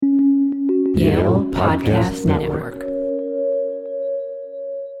Yale Podcast Network.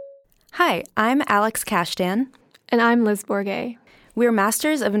 Hi, I'm Alix Kashdan. And I'm Liz Bourguet. We're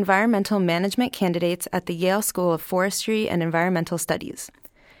Masters of Environmental Management candidates at the Yale School of Forestry and Environmental Studies.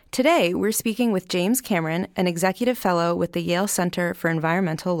 Today, we're speaking with James Cameron, an executive fellow with the Yale Center for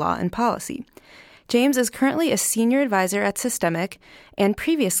Environmental Law and Policy. James is currently a senior advisor at Systemic, and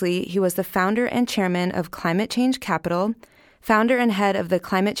previously he was the founder and chairman of Climate Change Capital, founder and head of the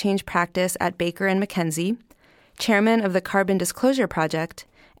climate change practice at Baker & McKenzie, chairman of the Carbon Disclosure Project,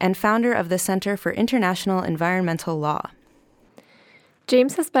 and founder of the Center for International Environmental Law.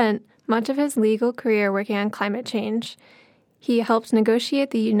 James has spent much of his legal career working on climate change. He helped negotiate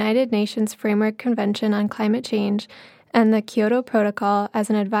the United Nations Framework Convention on Climate Change and the Kyoto Protocol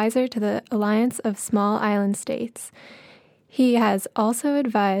as an advisor to the Alliance of Small Island States. He has also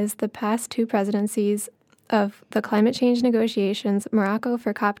advised the past two presidencies of the climate change negotiations, Morocco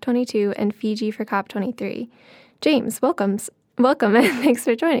for COP22 and Fiji for COP23. James, welcome and thanks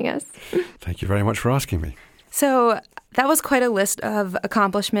for joining us. Thank you very much for asking me. So that was quite a list of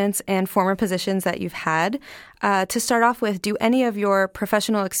accomplishments and former positions that you've had. To start off with, do any of your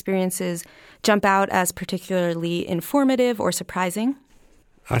professional experiences jump out as particularly informative or surprising?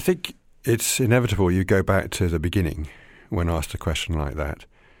 I think it's inevitable you go back to the beginning when asked a question like that.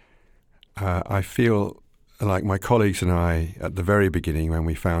 I feel like my colleagues and I, at the very beginning, when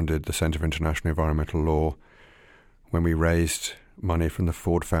we founded the Center for International Environmental Law, when we raised money from the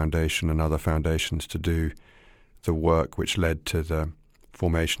Ford Foundation and other foundations to do the work which led to the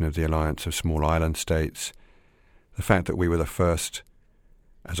formation of the Alliance of Small Island States, the fact that we were the first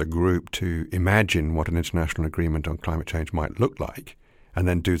as a group to imagine what an international agreement on climate change might look like, and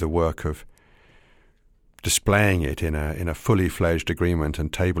then do the work of displaying it in a fully fledged agreement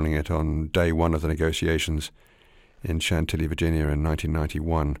and tabling it on day one of the negotiations in Chantilly, Virginia in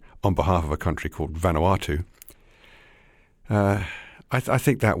 1991 on behalf of a country called Vanuatu. I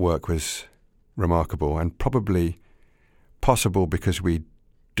think that work was remarkable and probably possible because we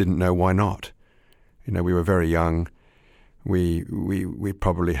didn't know why not. You know, we were very young. We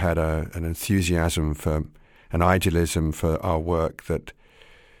probably had an enthusiasm for an idealism for our work that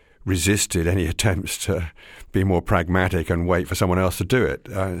resisted any attempts to be more pragmatic and wait for someone else to do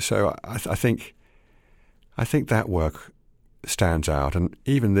it. So I think that work stands out. And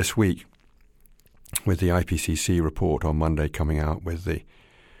even this week, with the IPCC report on Monday coming out with the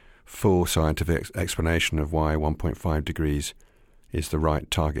full scientific explanation of why 1.5 degrees is the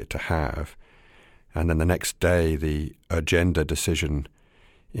right target to have, and then the next day the agenda decision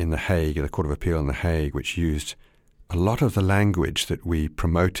in The Hague, the Court of Appeal in The Hague, which used a lot of the language that we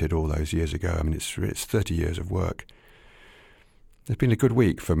promoted all those years ago. I mean, it's 30 years of work. It's been a good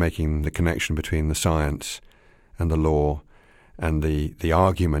week for making the connection between the science and the law and the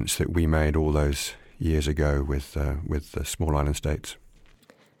arguments that we made all those years ago with the small island states.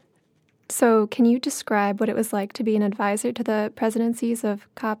 So can you describe what it was like to be an advisor to the presidencies of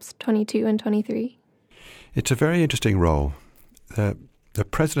COPs 22 and 23? It's a very interesting role. The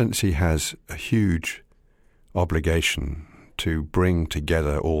presidency has a huge obligation to bring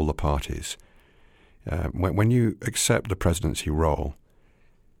together all the parties. When you accept the presidency role,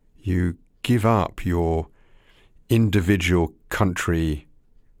 you give up your individual country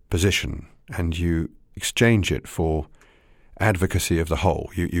position and you exchange it for advocacy of the whole.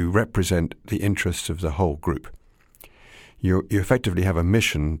 You represent the interests of the whole group. You effectively have a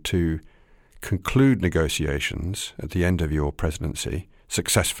mission to conclude negotiations at the end of your presidency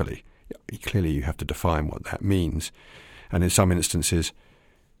successfully. Clearly, you have to define what that means. And in some instances,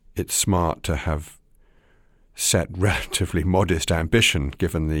 it's smart to have set relatively modest ambition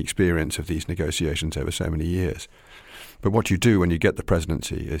given the experience of these negotiations over so many years. But what you do when you get the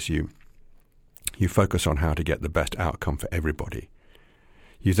presidency is you focus on how to get the best outcome for everybody.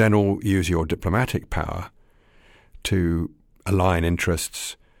 You then all use your diplomatic power to align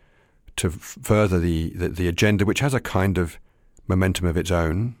interests, to further the agenda, which has a kind of momentum of its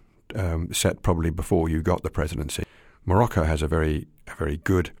own, set probably before you got the presidency. Morocco has a very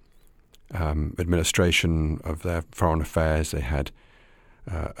good administration of their foreign affairs. They had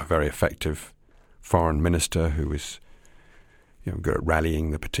a very effective foreign minister who was good at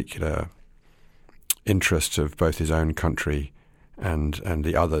rallying the particular interests of both his own country and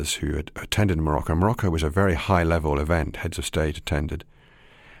the others who had attended Morocco. Morocco was a very high-level event. Heads of state attended.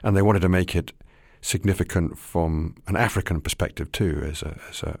 And they wanted to make it significant from an African perspective too, as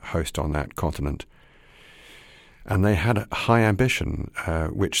a host on that continent. And they had a high ambition,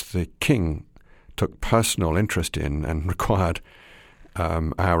 which the king took personal interest in and required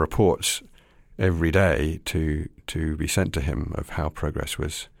our reports every day to be sent to him of how progress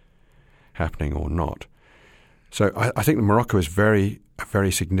was happening or not. So I think that Morocco is a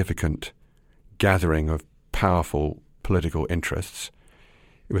very significant gathering of powerful political interests.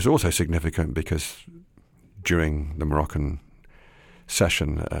 It was also significant because during the Moroccan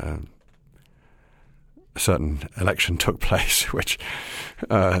session, a certain election took place, which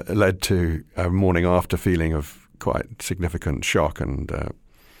led to a morning after feeling of quite significant shock and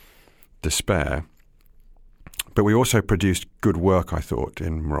despair. But we also produced good work, I thought,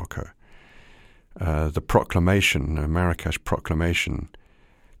 in Morocco. The proclamation, the Marrakesh Proclamation,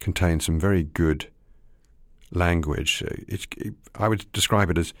 contained some very good language. I would describe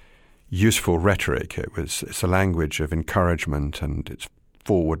it as useful rhetoric. It's a language of encouragement, and it's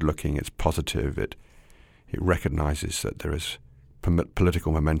forward-looking, it's positive, it recognizes that there is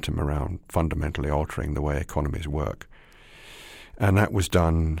political momentum around fundamentally altering the way economies work. And that was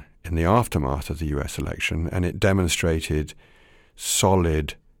done in the aftermath of the US election, and it demonstrated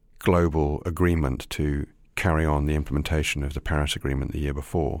solid global agreement to carry on the implementation of the Paris Agreement the year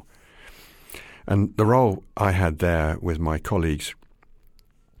before. And the role I had there with my colleagues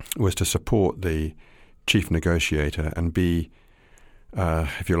was to support the chief negotiator and be,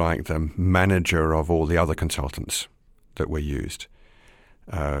 if you like, the manager of all the other consultants that were used.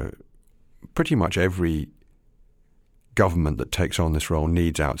 Pretty much every government that takes on this role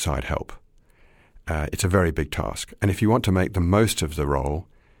needs outside help. It's a very big task. And if you want to make the most of the role,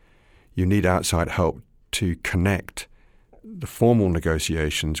 you need outside help to connect the formal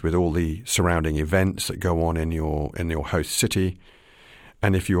negotiations with all the surrounding events that go on in your host city.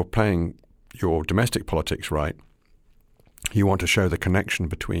 And if you're playing your domestic politics right, you want to show the connection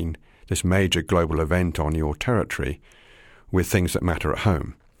between this major global event on your territory with things that matter at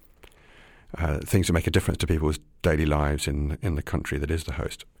home, things that make a difference to people's daily lives in the country that is the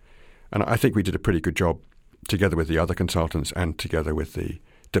host. And I think we did a pretty good job together with the other consultants and together with the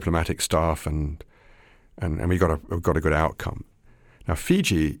diplomatic staff, and we got a good outcome. Now,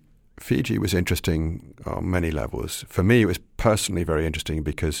 Fiji was interesting on many levels. For me, it was personally very interesting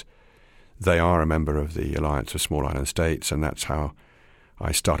because they are a member of the Alliance of Small Island States, and that's how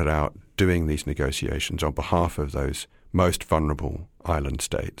I started out doing these negotiations on behalf of those most vulnerable island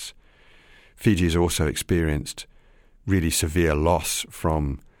states. Fiji has also experienced really severe loss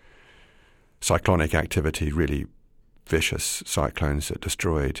from cyclonic activity, really vicious cyclones that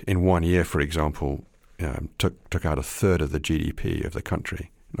destroyed, in 1 year, for example, took out a third of the GDP of the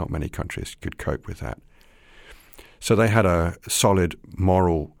country. Not many countries could cope with that. So they had a solid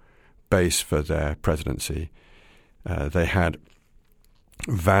moral base for their presidency. They had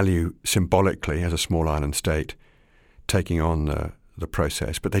value symbolically as a small island state taking on the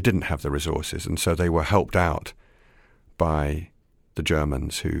process, but they didn't have the resources, and so they were helped out by the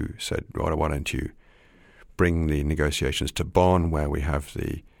Germans, who said, well, why don't you bring the negotiations to Bonn, where we have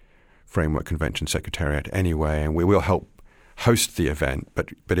the Framework Convention Secretariat anyway, and we will help host the event,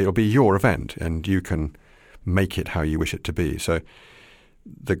 but it'll be your event, and you can make it how you wish it to be. So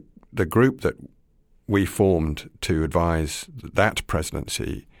the group that we formed to advise that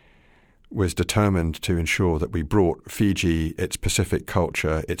presidency was determined to ensure that we brought Fiji, its Pacific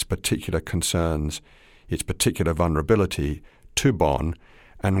culture, its particular concerns, its particular vulnerability to Bonn,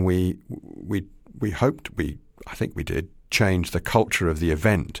 and we hoped, I think we did, change the culture of the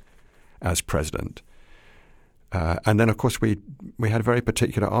event as president. And then, of course, we had very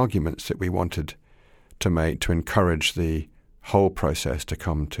particular arguments that we wanted to make to encourage the whole process to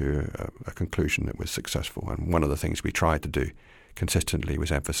come to a conclusion that was successful. And one of the things we tried to do consistently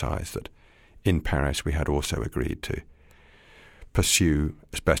was emphasize that in Paris we had also agreed to pursue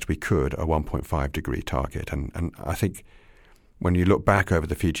as best we could a 1.5 degree target. And I think when you look back over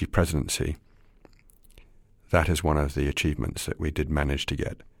the Fiji presidency, that is one of the achievements that we did manage to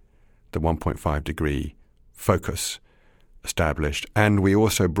get, the 1.5 degree focus established. And we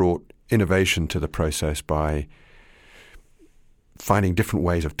also brought innovation to the process by finding different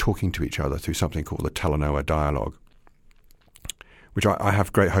ways of talking to each other through something called the Talanoa dialogue, which I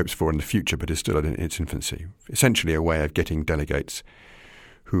have great hopes for in the future, but is still in its infancy. Essentially a way of getting delegates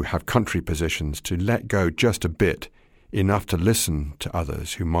who have country positions to let go just a bit, enough to listen to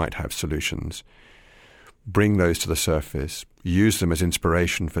others who might have solutions, bring those to the surface, use them as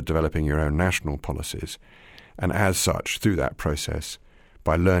inspiration for developing your own national policies, and as such, through that process,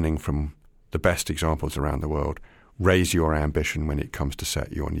 by learning from the best examples around the world, raise your ambition when it comes to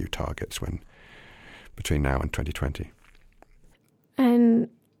set your new targets between now and 2020. And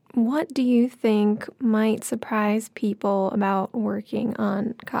what do you think might surprise people about working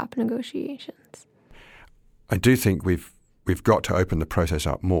on COP negotiations? I do think we've got to open the process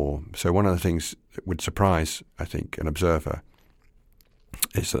up more. So one of the things that would surprise, I think, an observer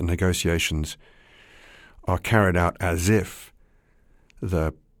is that negotiations are carried out as if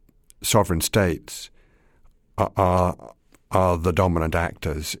the sovereign states are the dominant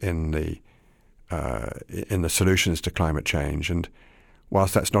actors in the solutions to climate change. And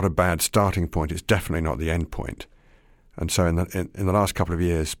whilst that's not a bad starting point, it's definitely not the end point. And so in the last couple of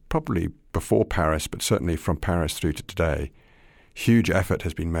years, probably before Paris, but certainly from Paris through to today, huge effort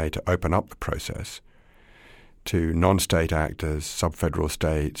has been made to open up the process to non-state actors, sub-federal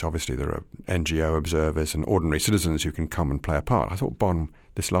states. Obviously, there are NGO observers and ordinary citizens who can come and play a part. I thought Bonn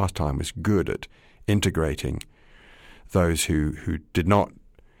this last time was good at integrating those who did not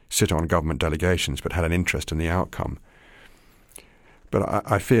sit on government delegations but had an interest in the outcome.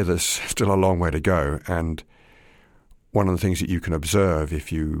 But I fear there's still a long way to go. And one of the things that you can observe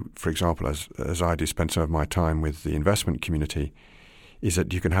if you, for example, as I do spend some of my time with the investment community, is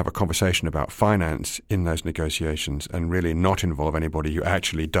that you can have a conversation about finance in those negotiations and really not involve anybody who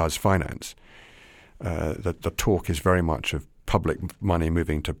actually does finance. The talk is very much of public money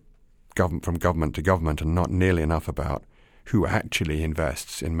moving to from government to government and not nearly enough about who actually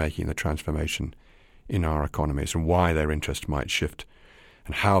invests in making the transformation in our economies and why their interest might shift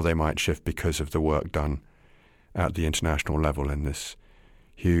and how they might shift because of the work done at the international level in this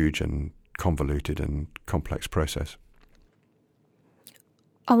huge and convoluted and complex process.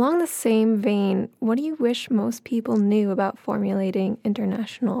 Along the same vein, what do you wish most people knew about formulating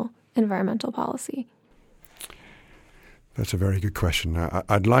international environmental policy? That's a very good question.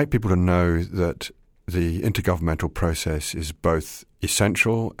 I'd like people to know that the intergovernmental process is both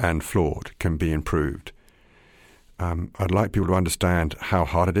essential and flawed, can be improved. I'd like people to understand how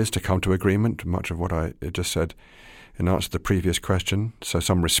hard it is to come to agreement, much of what I just said in answer to the previous question. So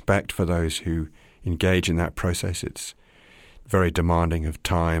some respect for those who engage in that process. It's very demanding of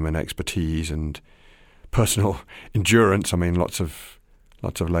time and expertise and personal endurance. I mean, lots of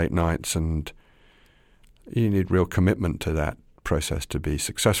late nights, and you need real commitment to that process to be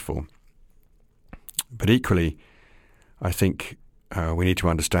successful. But equally, I think we need to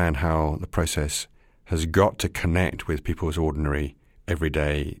understand how the process has got to connect with people's ordinary,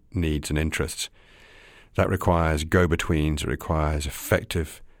 everyday needs and interests. That requires go-betweens. It requires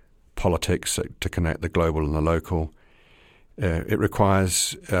effective politics to connect the global and the local. It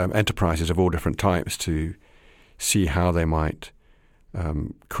requires enterprises of all different types to see how they might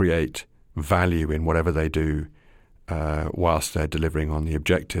create value in whatever they do whilst they're delivering on the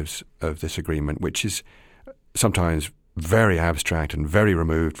objectives of this agreement, which is sometimes very abstract and very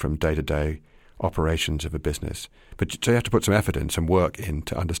removed from day-to-day operations of a business. But so you have to put some effort in, some work in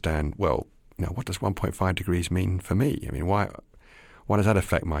to understand, well, what does 1.5 degrees mean for me? I mean, why does that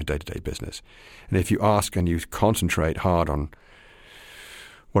affect my day-to-day business? And if you ask and you concentrate hard on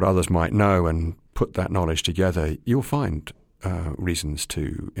what others might know and put that knowledge together, you'll find reasons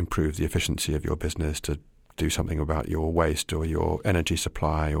to improve the efficiency of your business, to do something about your waste or your energy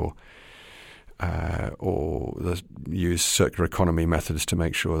supply, or use circular economy methods to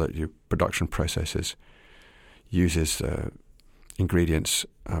make sure that your production processes uses ingredients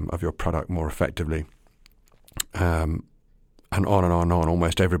of your product more effectively. And on and on and on.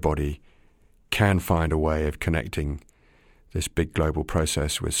 Almost everybody can find a way of connecting this big global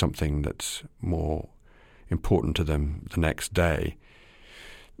process with something that's more important to them the next day.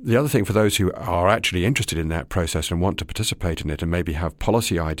 The other thing for those who are actually interested in that process and want to participate in it and maybe have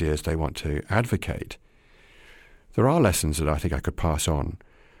policy ideas they want to advocate, there are lessons that I think I could pass on.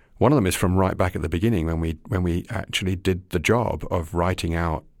 One of them is from right back at the beginning when we actually did the job of writing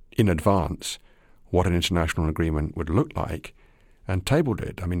out in advance what an international agreement would look like and tabled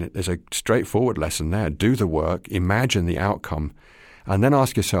it. I mean, there's a straightforward lesson there. Do the work, imagine the outcome, and then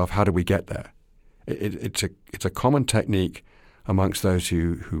ask yourself, how do we get there? It's a common technique amongst those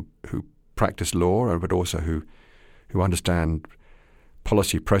who practice law, but also who understand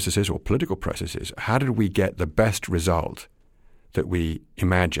policy processes or political processes. How did we get the best result that we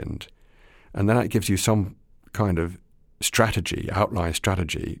imagined? And then that gives you some kind of strategy, outline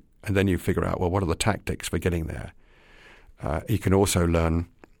strategy, and then you figure out, well, what are the tactics for getting there? You can also learn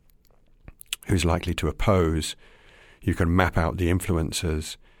who's likely to oppose. You can map out the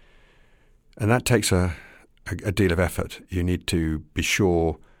influencers. And that takes a deal of effort. You need to be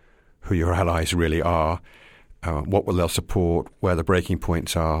sure who your allies really are, what will they'll support, where the breaking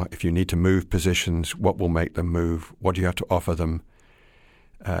points are. If you need to move positions, what will make them move? What do you have to offer them?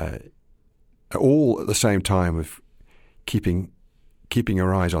 All at the same time of keeping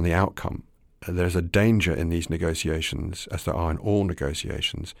your eyes on the outcome. There's a danger in these negotiations, as there are in all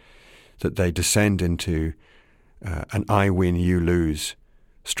negotiations, that they descend into an I win, you lose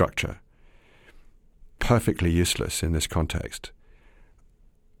structure. Perfectly useless in this context.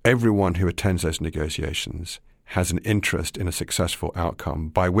 everyone who attends those negotiations has an interest in a successful outcome,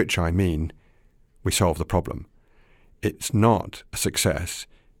 by which I mean we solve the problem. It's not a success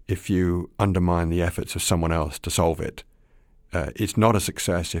if you undermine the efforts of someone else to solve it. It's not a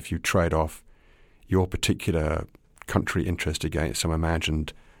success if you trade off your particular country interest against some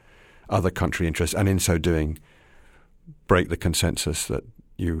imagined other country interest, and in so doing break the consensus that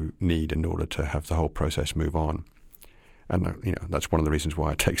you need in order to have the whole process move on. And that's one of the reasons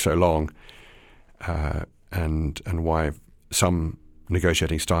why it takes so long, and why some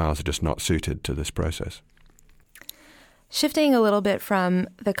negotiating styles are just not suited to this process. Shifting a little bit from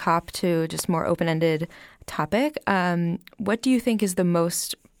the COP to just more open-ended topic, what do you think is the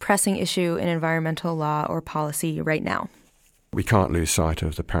most pressing issue in environmental law or policy right now? We can't lose sight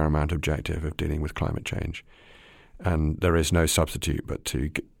of the paramount objective of dealing with climate change. And there is no substitute but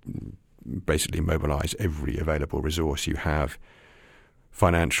to basically mobilize every available resource you have,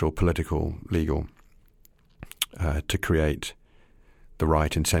 financial, political, legal, to create the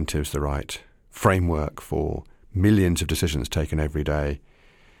right incentives, the right framework for millions of decisions taken every day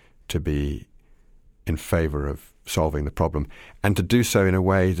to be in favor of solving the problem, and to do so in a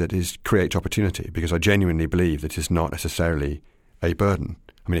way that creates opportunity, because I genuinely believe that it's not necessarily a burden.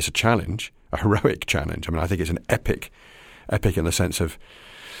 I mean, it's a challenge, a heroic challenge. I mean, I think it's an epic in the sense of,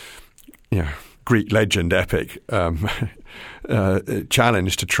 Greek legend epic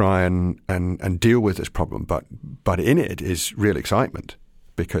challenge to try and deal with this problem. But in it is real excitement,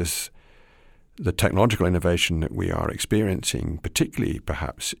 because the technological innovation that we are experiencing, particularly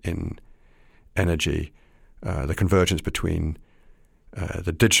perhaps in energy, the convergence between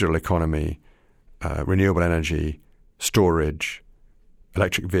the digital economy, renewable energy, storage,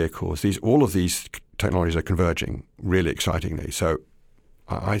 electric vehicles, all of these technologies are converging really excitingly. So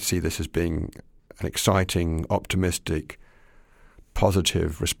I see this as being an exciting, optimistic,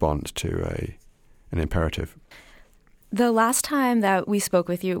 positive response to an imperative. The last time that we spoke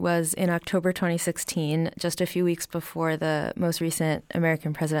with you was in October 2016, just a few weeks before the most recent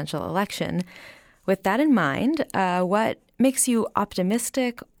American presidential election. With that in mind, what makes you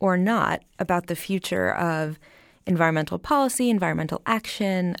optimistic or not about the future of environmental policy, environmental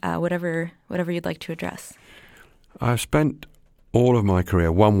action, whatever you'd like to address? I've spent all of my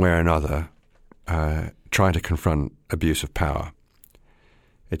career, one way or another, trying to confront abuse of power.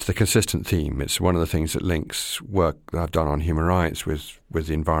 It's the consistent theme. It's one of the things that links work that I've done on human rights with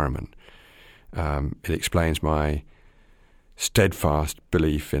the environment. It explains my steadfast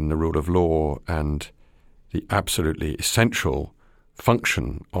belief in the rule of law and the absolutely essential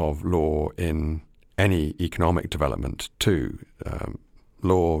function of law in any economic development too.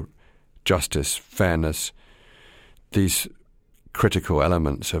 Law, justice, fairness, these critical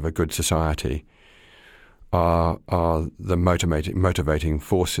elements of a good society are the motivating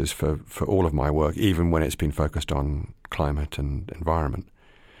forces for all of my work, even when it's been focused on climate and environment.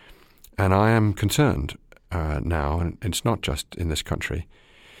 And I am concerned now, and it's not just in this country,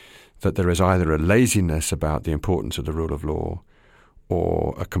 that there is either a laziness about the importance of the rule of law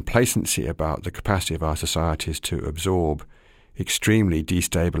or a complacency about the capacity of our societies to absorb extremely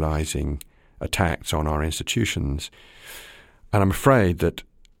destabilizing attacks on our institutions. And I'm afraid that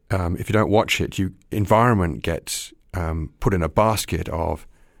if you don't watch it, environment gets put in a basket of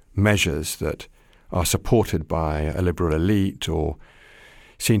measures that are supported by a liberal elite or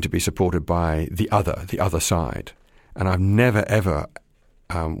seem to be supported by the other side. And I've never, ever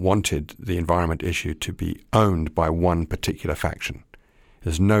wanted the environment issue to be owned by one particular faction.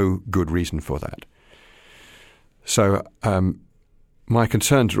 There's no good reason for that. So my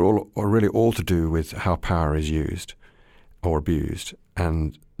concerns are really all to do with how power is used or abused,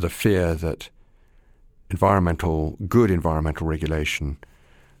 and the fear that good environmental regulation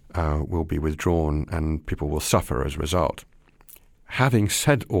will be withdrawn and people will suffer as a result. Having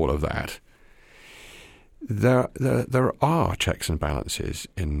said all of that, there are checks and balances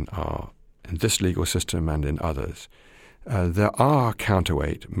in this legal system and in others. There are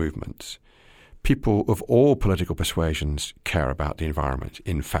counterweight movements. People of all political persuasions care about the environment,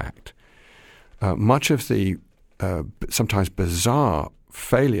 in fact. Much of the sometimes bizarre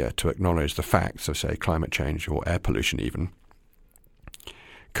failure to acknowledge the facts of, say, climate change or air pollution even,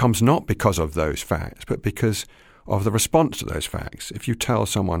 comes not because of those facts, but because of the response to those facts. If you tell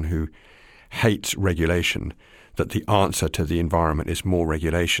someone who hates regulation that the answer to the environment is more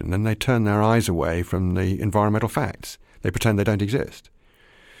regulation, then they turn their eyes away from the environmental facts. They pretend they don't exist.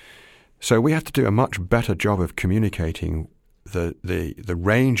 So we have to do a much better job of communicating the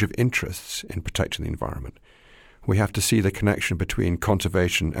range of interests in protecting the environment. We have to see the connection between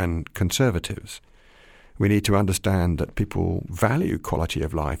conservation and conservatives. We need to understand that people value quality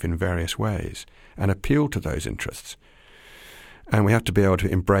of life in various ways and appeal to those interests. And we have to be able to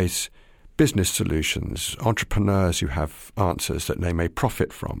embrace business solutions, entrepreneurs who have answers that they may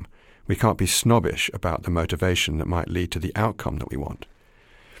profit from. We can't be snobbish about the motivation that might lead to the outcome that we want.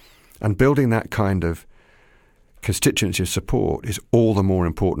 And building that kind of constituency of support is all the more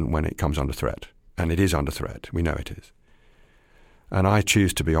important when it comes under threat. And it is under threat. We know it is. And I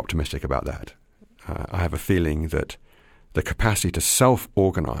choose to be optimistic about that. I have a feeling that the capacity to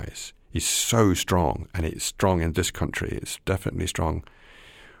self-organize is so strong, and it's strong in this country. It's definitely strong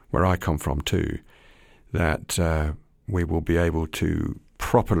where I come from too, that we will be able to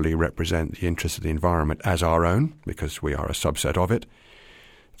properly represent the interests of the environment as our own, because we are a subset of it,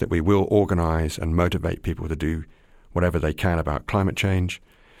 that we will organize and motivate people to do whatever they can about climate change.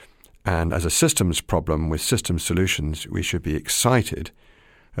 And as a systems problem with systems solutions, we should be excited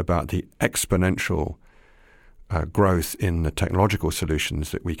about the exponential growth in the technological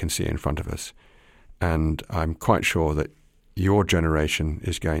solutions that we can see in front of us. And I'm quite sure that your generation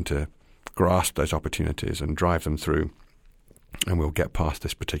is going to grasp those opportunities and drive them through, and we'll get past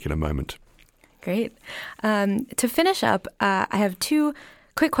this particular moment. Great. To finish up, I have two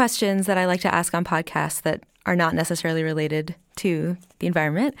quick questions that I like to ask on podcasts that are not necessarily related to the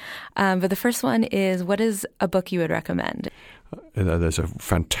environment. But the first one is, what is a book you would recommend? There's a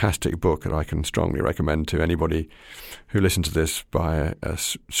fantastic book that I can strongly recommend to anybody who listens to this by a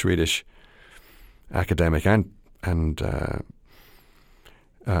Swedish academic and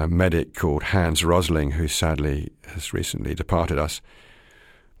medic called Hans Rosling, who sadly has recently departed us.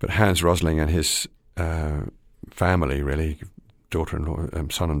 But Hans Rosling and his family, really, daughter-in-law,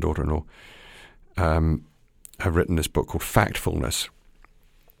 son and daughter-in-law, have written this book called Factfulness.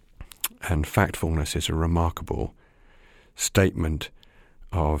 And Factfulness is a remarkable statement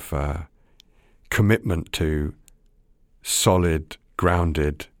of commitment to solid,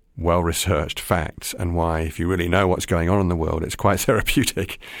 grounded, well-researched facts, and why, if you really know what's going on in the world, it's quite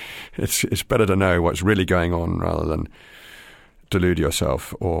therapeutic. It's better to know what's really going on rather than delude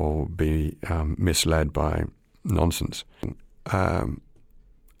yourself or be misled by nonsense.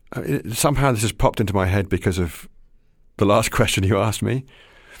 Somehow this has popped into my head because of the last question you asked me.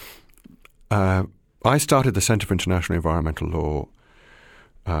 I started the Center for International Environmental Law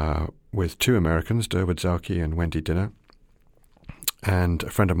with two Americans, Durward Zelke and Wendy Dinner, and a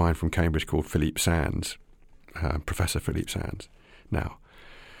friend of mine from Cambridge called Philippe Sands, Professor Philippe Sands now.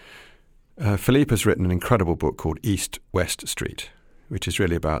 Philippe has written an incredible book called East-West Street, which is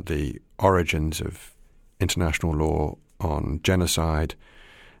really about the origins of international law on genocide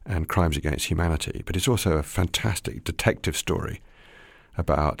and crimes against humanity. But it's also a fantastic detective story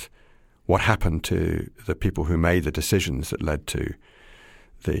about what happened to the people who made the decisions that led to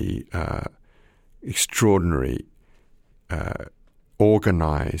the extraordinary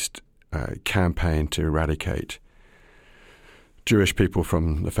organized campaign to eradicate Jewish people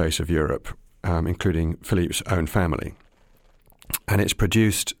from the face of Europe, including Philippe's own family. And it's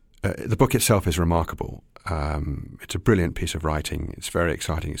produced, the book itself is remarkable. It's a brilliant piece of writing. It's very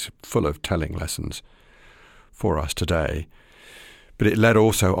exciting. It's full of telling lessons for us today. But it led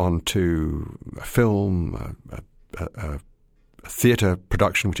also on to a film, a theatre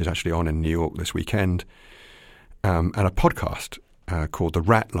production, which is actually on in New York this weekend, and a podcast called The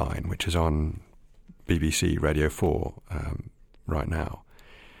Rat Line, which is on BBC Radio 4 right now.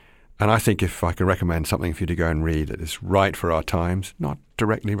 And I think if I can recommend something for you to go and read that is right for our times, not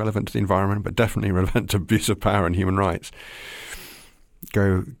directly relevant to the environment, but definitely relevant to abuse of power and human rights,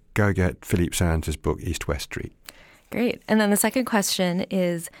 go get Philippe Sands' book, East-West Street. Great. And then the second question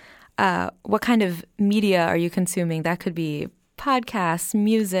is, what kind of media are you consuming? That could be podcasts,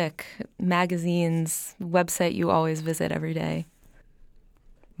 music, magazines, website you always visit every day.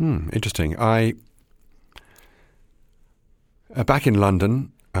 Interesting. Back in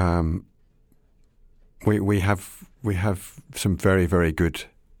London, we have some very, very good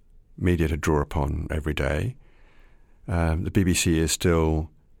media to draw upon every day. The BBC is still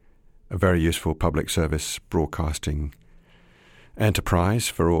a very useful public service broadcasting enterprise.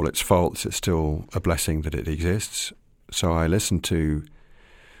 For all its faults, it's still a blessing that it exists. So I listen to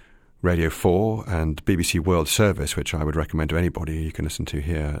Radio 4 and BBC World Service, which I would recommend to anybody. You can listen to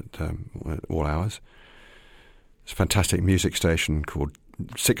here at all hours. It's a fantastic music station called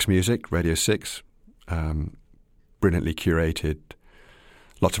Six Music, Radio 6, brilliantly curated,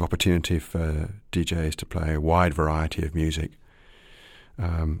 lots of opportunity for DJs to play a wide variety of music,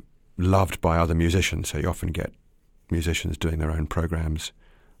 loved by other musicians, so you often get musicians doing their own programs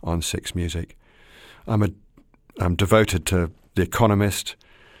on Six Music. I'm devoted to The Economist,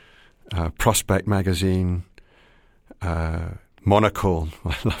 Prospect magazine, Monocle.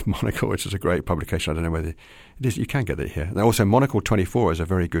 I love Monocle, which is a great publication. I don't know whether it is. You can get it here. And also, Monocle 24 is a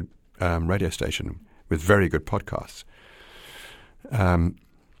very good radio station with very good podcasts.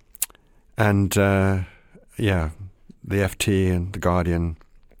 The FT and the Guardian.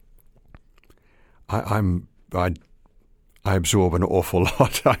 I absorb an awful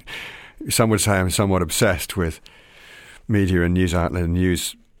lot. Some would say I'm somewhat obsessed with media and news outlet and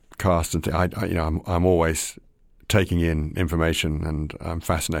newscasts and I'm always taking in information, and I'm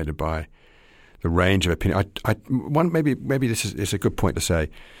fascinated by the range of opinion. Maybe this is a good point to say.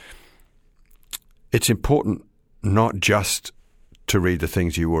 It's important not just to read the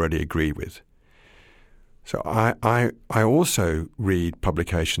things you already agree with. So I also read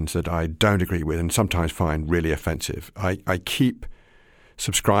publications that I don't agree with and sometimes find really offensive. I keep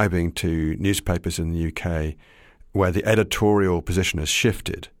subscribing to newspapers in the UK where the editorial position has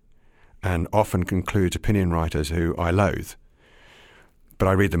shifted and often concludes opinion writers who I loathe. But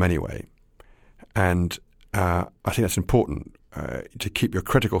I read them anyway. And I think that's important to keep your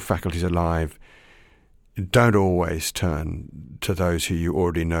critical faculties alive. Don't always turn to those who you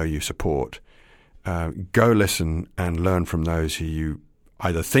already know you support. Go listen and learn from those who you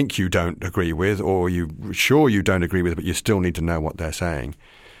either think you don't agree with or you're sure you don't agree with, but you still need to know what they're saying.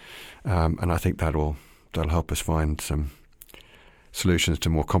 And I think that'll help us find some solutions to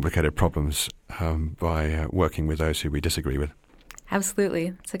more complicated problems by working with those who we disagree with.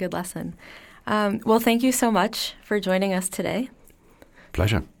 Absolutely. It's a good lesson. Well, thank you so much for joining us today.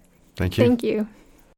 Pleasure. Thank you. Thank you.